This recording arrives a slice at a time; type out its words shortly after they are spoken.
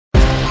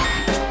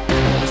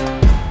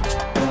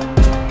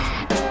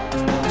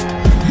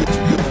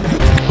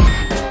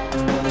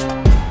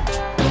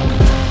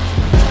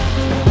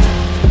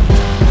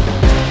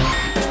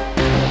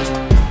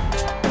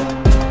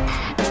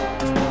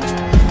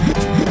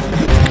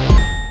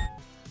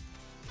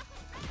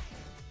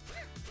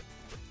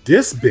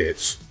This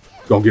bitch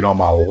gonna get on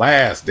my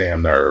last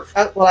damn nerve.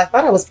 Well, I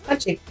thought I was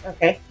punching.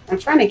 Okay. I'm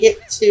trying to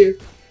get to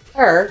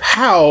her.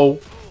 How?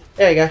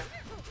 There you go.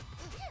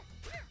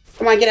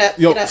 Come on, get up.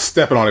 Yo, Get up.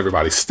 stepping on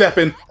everybody.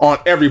 Stepping on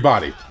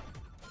everybody.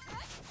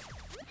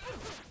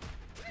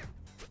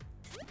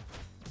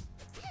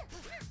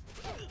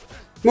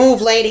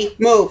 Move, lady.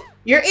 Move.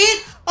 You're in.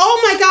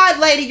 Oh my God,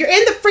 lady. You're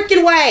in the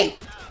freaking way.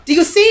 Do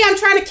you see? I'm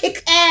trying to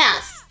kick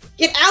ass.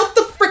 Get out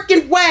the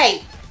freaking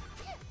way.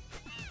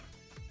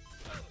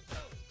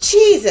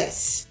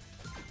 Jesus.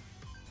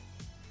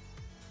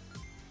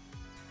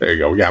 There you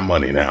go. We got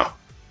money now.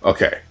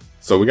 Okay.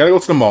 So we got to go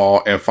to the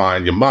mall and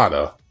find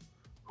Yamada,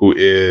 who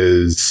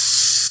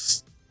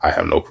is... I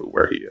have no clue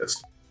where he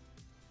is.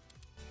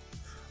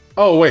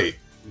 Oh, wait.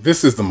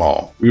 This is the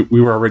mall.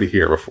 We were already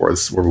here before.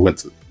 This is where we went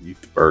to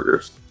eat the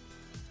burgers.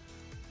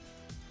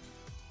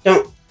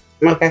 Don't.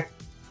 Okay.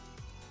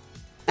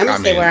 I'm going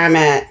to stay where I'm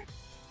at.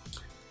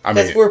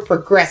 Because we're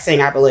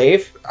progressing, I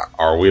believe.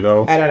 Are we,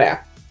 though? I don't know. I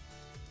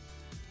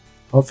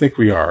don't think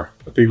we are.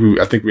 I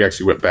think we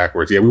actually went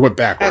backwards. Yeah, we went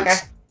backwards. Okay.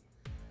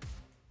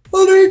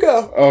 Well, there you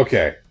go.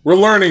 Okay. We're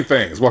learning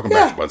things. Welcome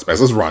back to Bud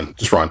Space. Let's run.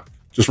 Just run.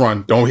 Just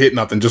run. Don't hit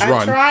nothing. Just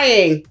run. I'm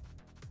trying.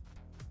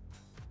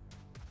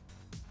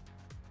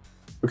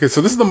 Okay, so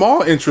this is the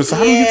mall entrance. So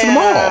how do we get to the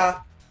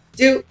mall?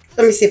 Dude,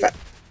 let me see if I...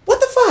 What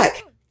the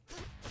fuck?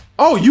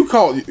 Oh, you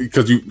called...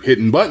 Because you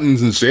hitting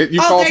buttons and shit. You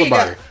called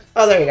somebody.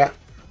 Oh, there you go.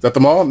 Is that the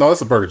mall? No,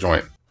 that's a burger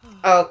joint.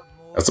 Oh.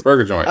 That's a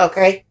burger joint.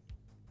 Okay.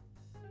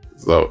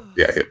 So,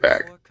 yeah, hit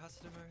back.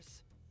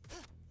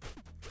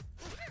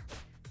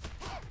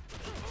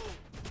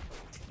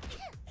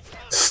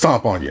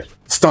 Stomp on you.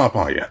 Stomp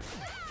on you.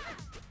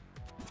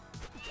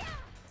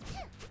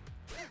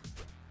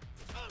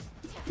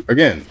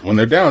 Again, when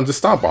they're down, just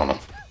stomp on them.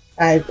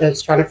 I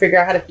was trying to figure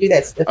out how to do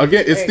that stuff.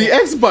 Again, it's the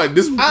X button.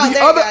 This is the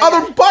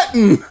other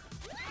button.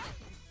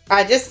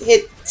 I just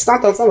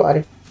stomped on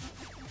somebody.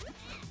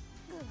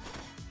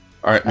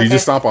 All right, you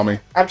just stomp on me.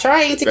 I'm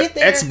trying to get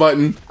there. X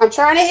button. I'm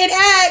trying to hit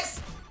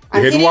X.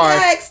 I'm hitting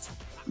Y. X.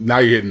 Now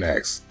you're hitting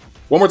X.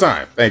 One more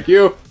time. Thank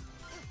you.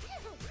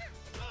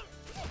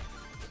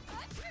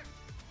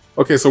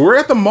 Okay, so we're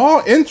at the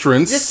mall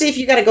entrance. Just see if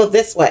you got to go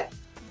this way.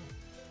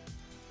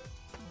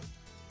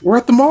 We're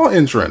at the mall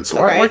entrance.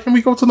 Okay. Why can't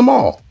we go to the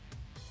mall?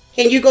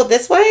 Can you go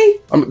this way?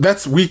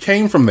 We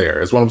came from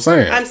there, is what I'm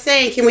saying. I'm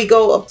saying, can we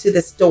go up to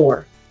this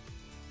door?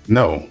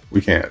 No,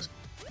 we can't.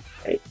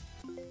 Okay.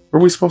 Where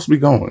are we supposed to be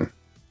going?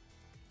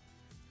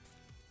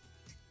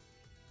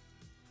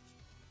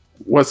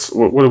 What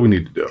do we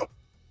need to do?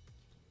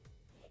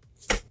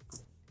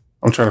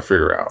 I'm trying to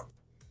figure out.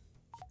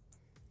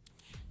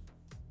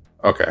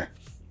 Okay.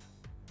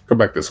 Go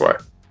back this way.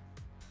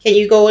 Can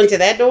you go into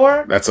that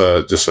door? That's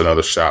just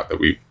another shop that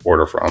we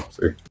order from.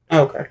 See?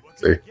 Okay.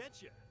 See?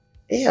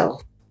 Ew.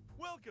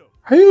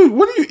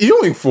 What are you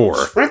ewing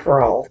for? Shrimp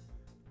roll.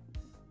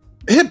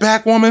 Hit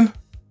back, woman.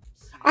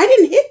 I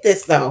didn't hit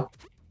this, though.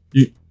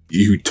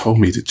 You told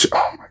me to...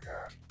 Oh, my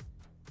God.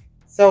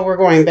 So we're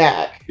going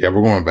back. Yeah,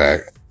 we're going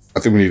back. I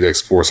think we need to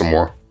explore some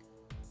more.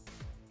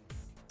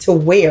 To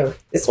where?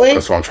 This way?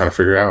 That's what I'm trying to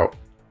figure out.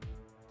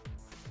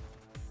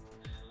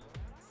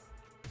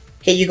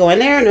 Can you go in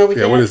there? No, we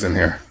can't. Yeah, what is in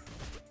here?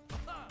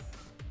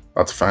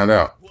 About to find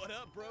out.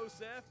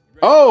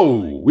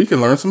 Oh, we can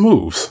learn some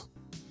moves.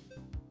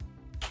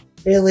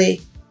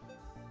 Really?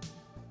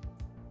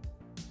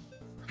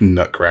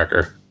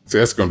 Nutcracker. See,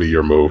 that's going to be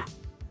your move.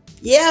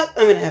 Yep,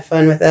 I'm going to have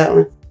fun with that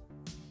one.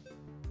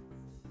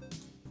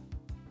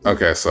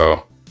 Okay,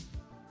 so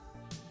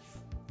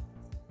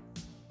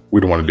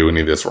we don't want to do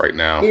any of this right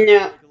now.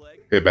 No.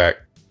 Hit back.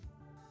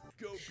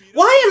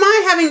 Why am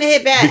I having to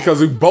hit back?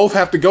 Because we both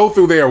have to go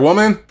through there,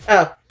 woman.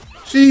 Oh.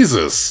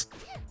 Jesus.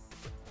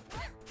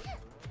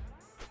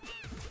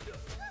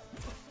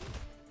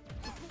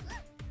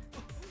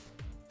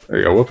 There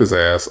you go. Whoop his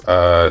ass.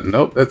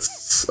 Nope,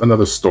 that's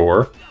another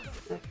store.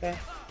 Okay.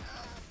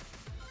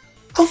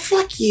 Oh,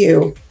 fuck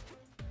you.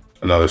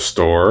 Another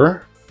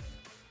store.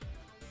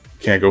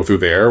 Can't go through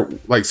there.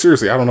 Like,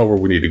 seriously, I don't know where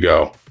we need to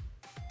go.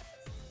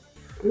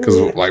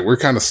 Because, like, we're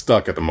kind of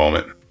stuck at the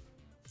moment.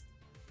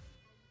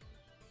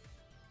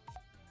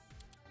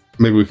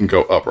 Maybe we can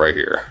go up right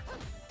here.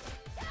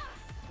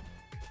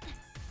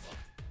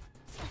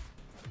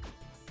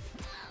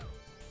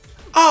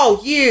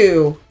 Oh,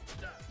 you.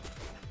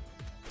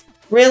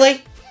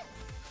 Really?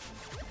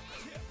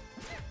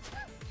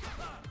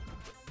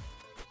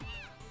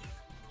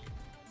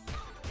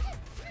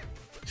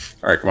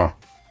 All right, come on.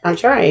 I'm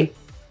trying.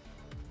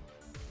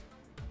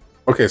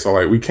 Okay, so,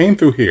 like, we came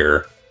through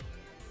here.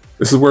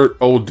 This is where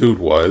old dude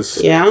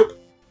was. Yeah.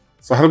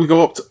 So how do we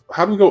go up?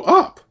 How do we go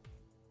up?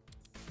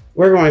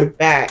 We're going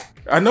back.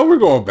 I know we're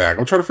going back.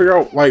 I'm trying to figure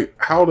out, like,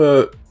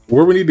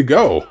 where we need to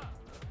go.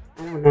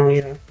 I don't know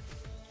either.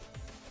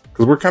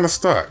 Because we're kind of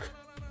stuck.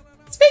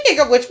 Speaking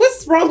of which,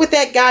 what's wrong with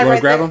that guy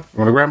right there? You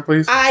want to grab him,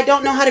 please? I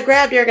don't know how to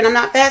grab Derek, and I'm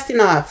not fast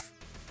enough.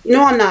 You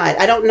know I'm not.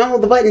 I don't know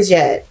the buttons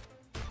yet.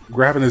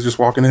 Grabbing is just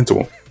walking into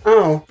him.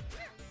 Oh.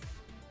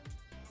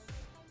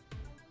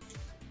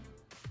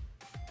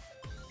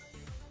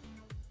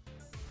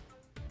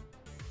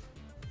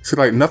 See,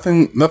 like,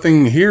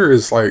 nothing here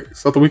is, like,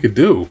 something we could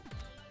do.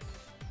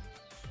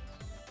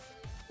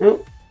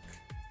 Nope.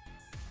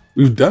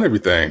 We've done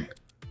everything.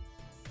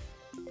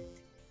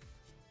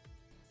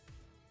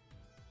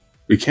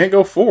 We can't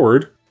go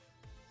forward.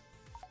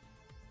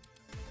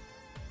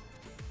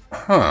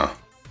 Huh.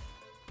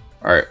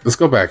 Alright, let's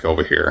go back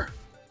over here.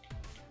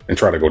 And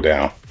try to go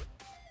down.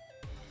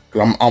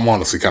 Because I'm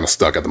honestly kind of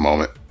stuck at the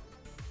moment.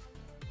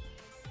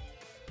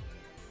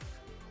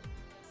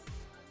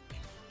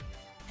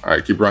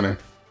 Alright, keep running.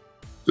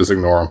 Just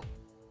ignore them.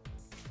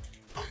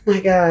 Oh my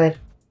god.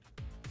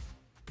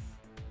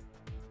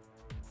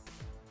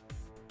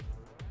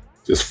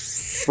 Just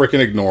freaking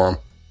ignore them.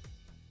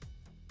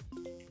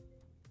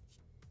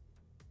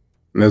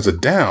 And there's a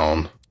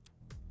down.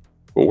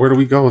 But where do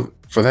we go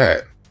for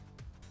that?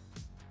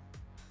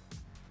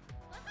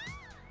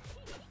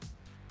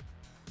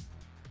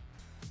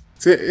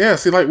 See, yeah,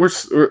 see, like, we're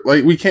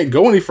like, we can't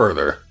go any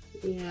further.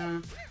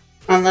 Yeah.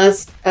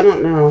 Unless, I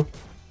don't know.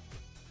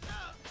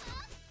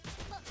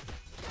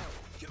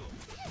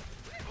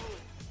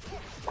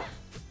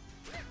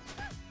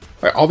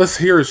 Like, all this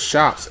here is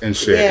shops and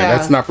shit, Yeah. and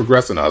that's not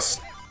progressing us.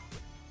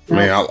 I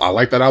mean, I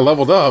like that I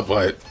leveled up,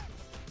 but...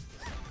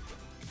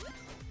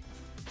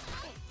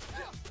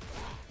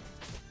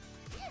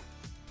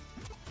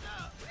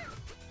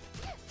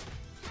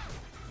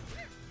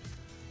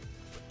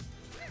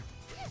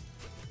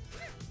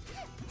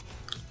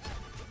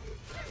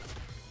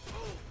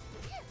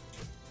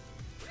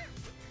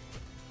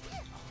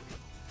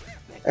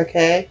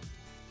 Okay.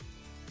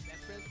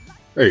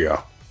 There you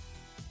go.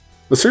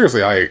 But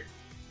seriously,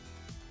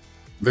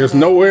 there's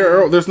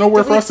nowhere Did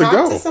for we us to talk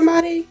go. to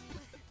somebody?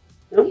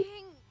 Nope.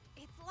 Dang,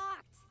 it's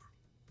locked.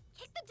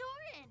 Kick the door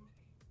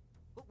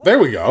in. There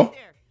we go.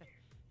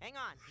 Hang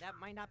on, that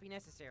might not be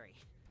necessary.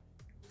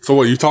 So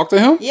what, you talked to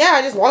him? Yeah,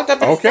 I just walked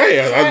up. And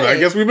Okay, started I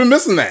guess we've been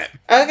missing that.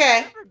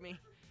 Okay. Remembered me.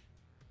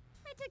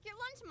 I took your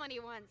lunch money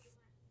once.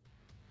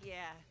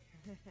 Yeah.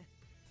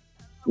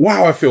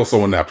 Wow, I feel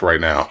so inept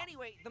right now.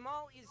 Anyway, the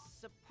mall is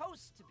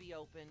supposed to be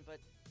open, but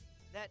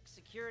that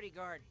security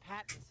guard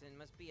Pattinson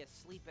must be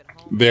asleep at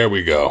home. There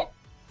we go.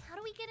 How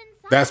do we get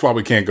inside? That's why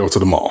we can't go to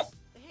the mall.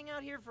 Hang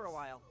out here for a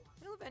while.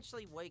 He'll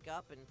eventually wake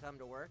up and come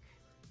to work.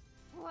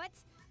 What?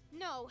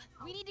 No,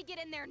 we need to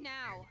get in there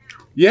now.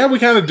 Yeah, we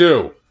kind of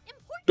do.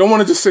 Don't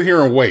want to just sit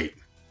here and wait.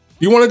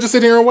 You want to just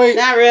sit here and wait?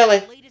 Not really.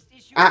 Latest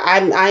issue.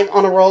 I'm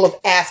on a roll of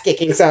ass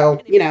kicking,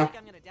 so you know,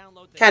 I'm gonna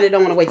download the- kind of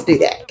don't want to wait to do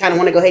that. Kind of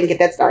want to go ahead and get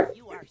that started.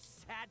 You are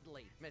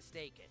sadly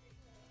mistaken.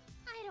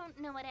 I don't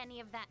know what any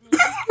of that means.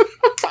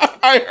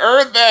 I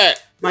heard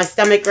that. My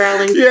stomach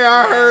growling. Yeah,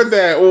 I heard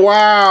that.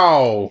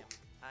 Wow.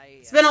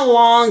 It's been a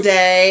long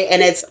day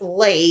and it's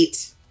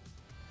late.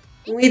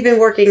 We've been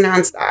working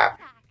nonstop.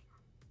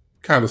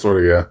 Kind of, sort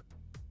of, yeah.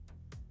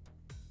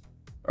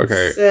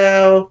 Okay.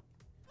 So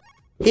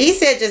he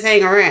said just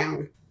hang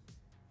around.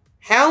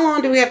 How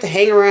long do we have to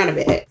hang around a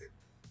bit?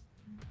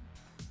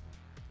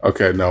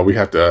 Okay, no, we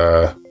have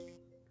to...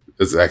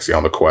 this is actually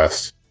on the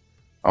quest.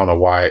 I don't know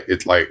why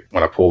it's like,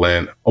 when I pull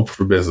in, open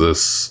for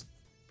business,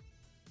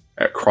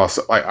 at cross...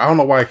 Like, I don't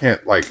know why I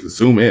can't, like,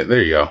 zoom in.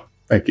 There you go.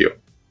 Thank you.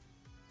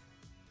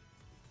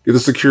 Get the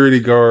security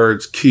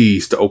guard's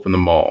keys to open the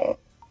mall.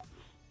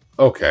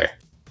 Okay.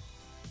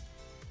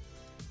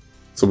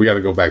 So we got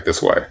to go back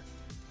this way.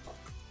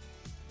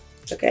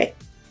 Okay.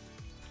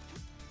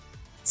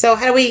 So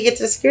how do we get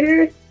to the security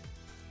guard?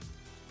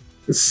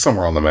 It's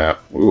somewhere on the map.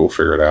 We will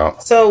figure it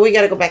out. So we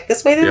got to go back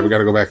this way then? Yeah, we got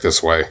to go back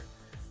this way.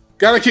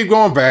 Got to keep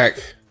going back.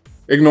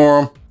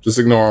 Ignore them. Just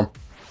ignore them.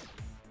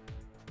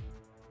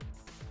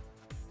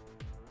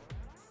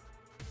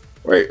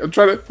 Wait, I'm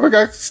trying to... I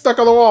got stuck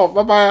on the wall.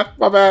 My bad.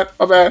 My bad.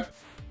 My bad.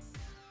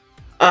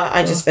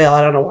 I just fell.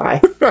 I don't know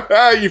why.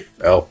 You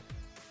fell.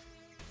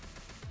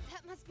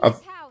 That must be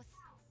his house.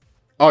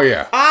 Oh,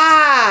 yeah.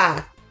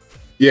 Ah!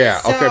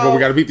 Yeah, okay, but So- we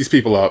got to beat these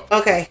people up.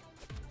 Okay.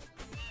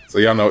 So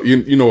y'all know,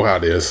 you know how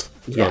it is.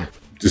 He's Yeah. gonna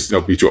just, you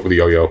know, beat you up with a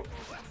yo-yo.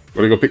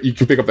 You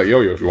can pick up that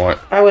yo-yo if you want.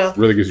 I will.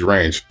 Really gives you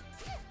range.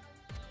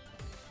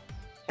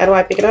 How do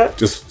I pick it up?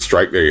 Just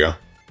strike. There you go.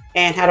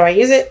 And how do I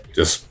use it?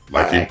 Just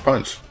like you Alright.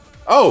 punch.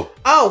 Oh!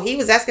 Oh, he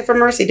was asking for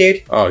mercy,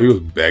 dude. Oh, he was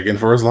begging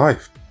for his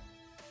life.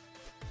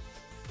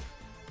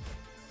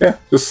 Yeah,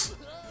 just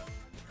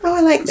Oh,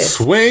 I like this.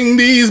 swing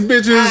these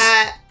bitches.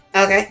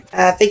 Okay.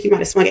 I think you might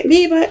have swung at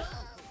me, but...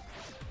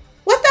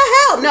 What the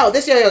hell? No,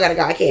 this yo-yo gotta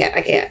go. I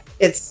can't.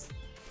 It's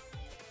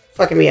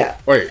fucking me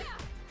up. Wait.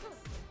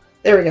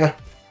 There we go.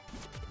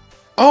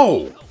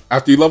 Oh!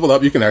 After you level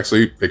up, you can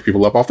actually pick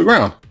people up off the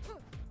ground.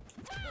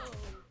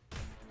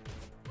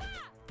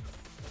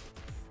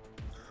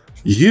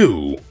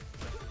 You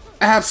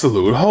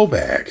absolute hoe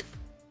bag.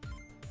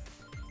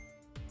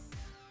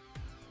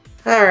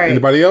 All right.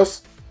 Anybody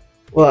else?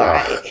 Well, all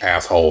Ah, right.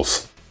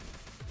 assholes.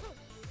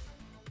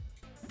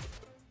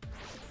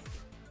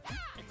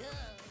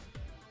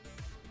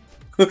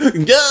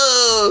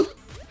 Go!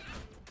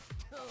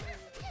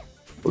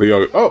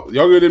 Well, oh,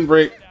 Yoga didn't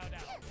break.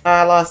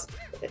 I lost.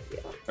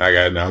 I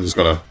got it now. I'm just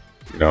gonna,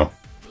 you know,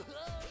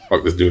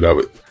 fuck this dude up.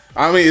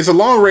 I mean, it's a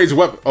long range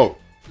weapon. Oh,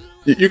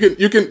 you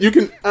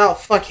can. Oh,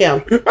 fuck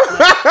him. No.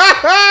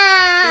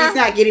 He's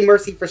not getting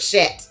mercy for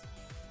shit.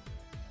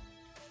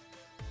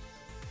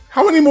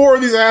 How many more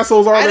of these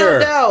assholes are there?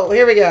 I don't know.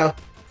 Here we go.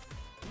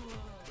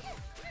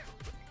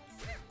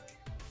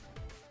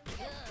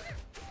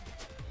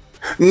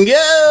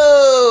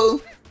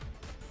 Go!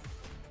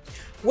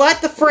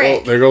 What the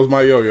frick? Oh, there goes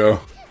my yo-yo.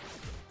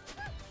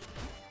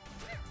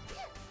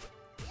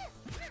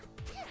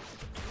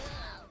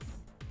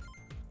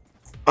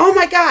 Oh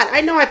my god,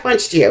 I know I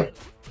punched you.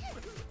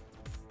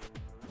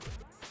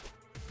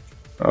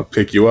 I'll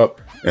pick you up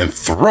and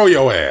throw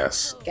your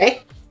ass.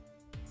 Okay.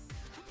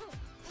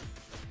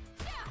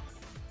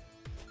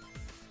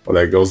 Well,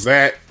 there goes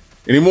that.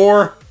 Any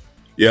more?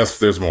 Yes,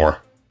 there's more.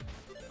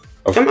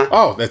 Oh, Come on.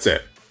 Oh, that's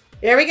it.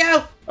 Here we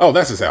go. Oh,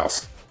 that's his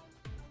house.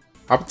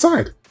 Hop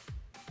inside.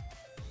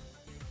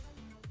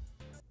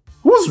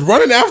 Who's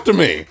running after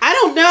me? I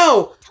don't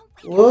know.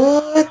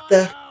 What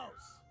the?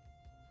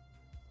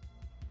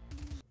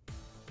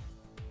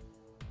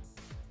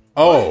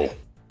 Oh.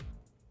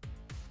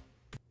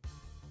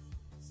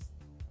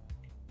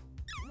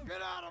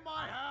 Get out of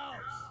my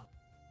house!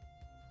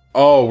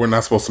 Oh, we're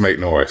not supposed to make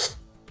noise.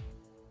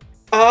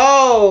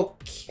 Okay.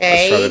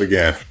 Let's try that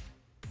again.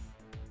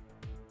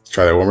 Let's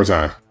try that one more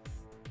time.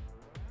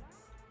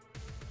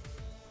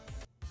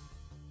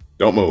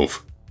 Don't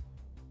move.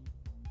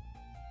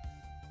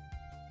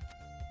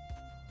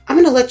 I'm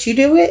gonna let you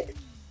do it.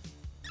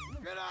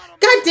 Get out of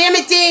God damn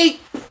it, D!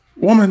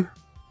 Woman.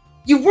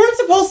 You weren't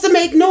supposed to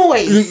make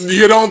noise.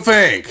 You don't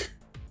think.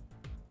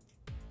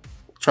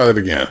 Try that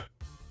again.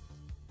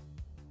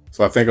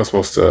 So I think I'm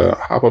supposed to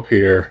hop up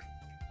here.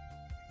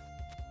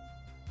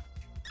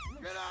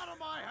 Get out of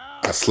my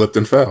I house! slipped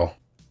and fell.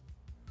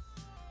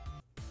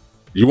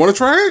 You want to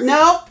try it?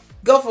 No,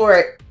 go for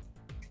it.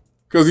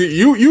 Because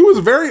you was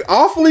very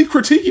awfully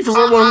critiquey for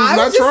someone who's I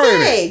not was just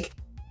trying it. saying.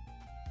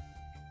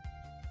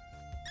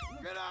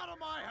 Get out of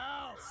my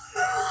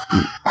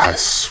house! I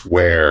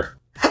swear.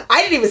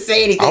 I didn't even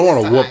say anything. I want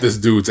to time. whoop this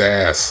dude's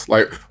ass.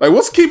 Like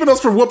what's keeping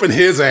us from whooping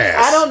his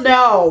ass? I don't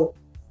know.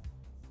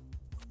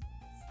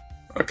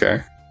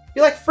 Okay.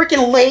 You're like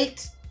freaking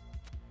late.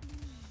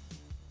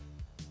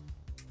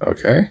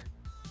 Okay.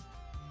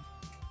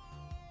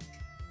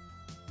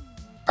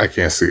 I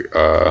can't see. Get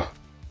out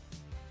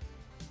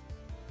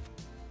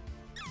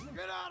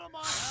of my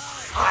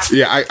house!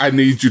 Yeah, I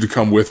need you to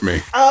come with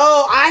me.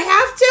 Oh, I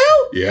have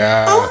to?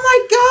 Yeah. Oh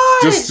my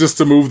god. Just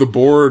to move the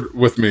board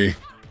with me.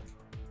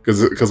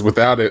 Because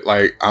without it,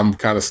 like, I'm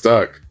kind of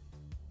stuck.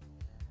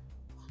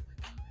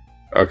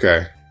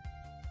 Okay.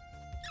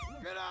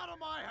 Get out of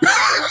my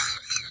house!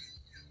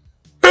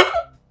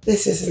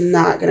 This is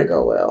not gonna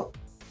go well.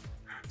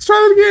 Let's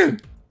try it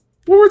again.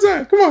 One more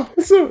time. Come on.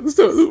 Let's do it. Let's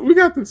do it. We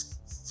got this.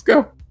 Let's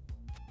go.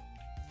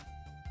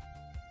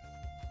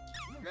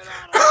 Get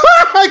out of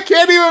I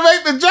can't even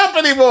make the jump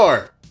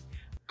anymore.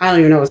 I don't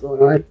even know what's going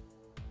on.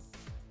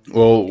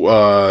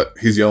 Well,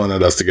 he's yelling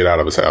at us to get out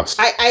of his house.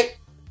 I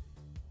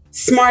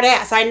smart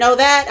ass. I know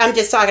that. I'm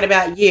just talking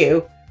about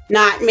you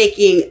not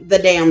making the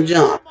damn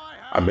jump. my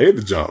house! I made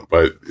the jump,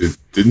 but it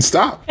didn't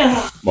stop.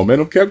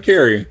 Momentum kept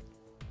carrying.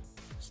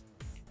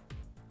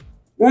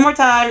 One more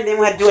time, and then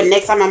we'll have to do it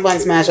next time I'm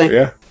button smashing.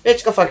 Yeah.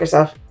 Bitch, go fuck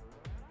yourself.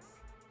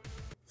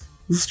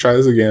 Let's try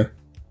this again.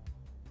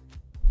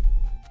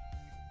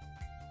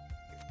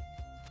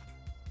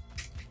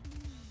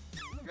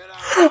 Get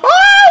out of Oh,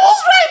 I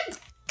was right.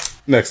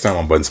 Next time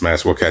on Button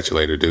Smash, we'll catch you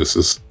later,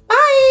 deuces. Bye.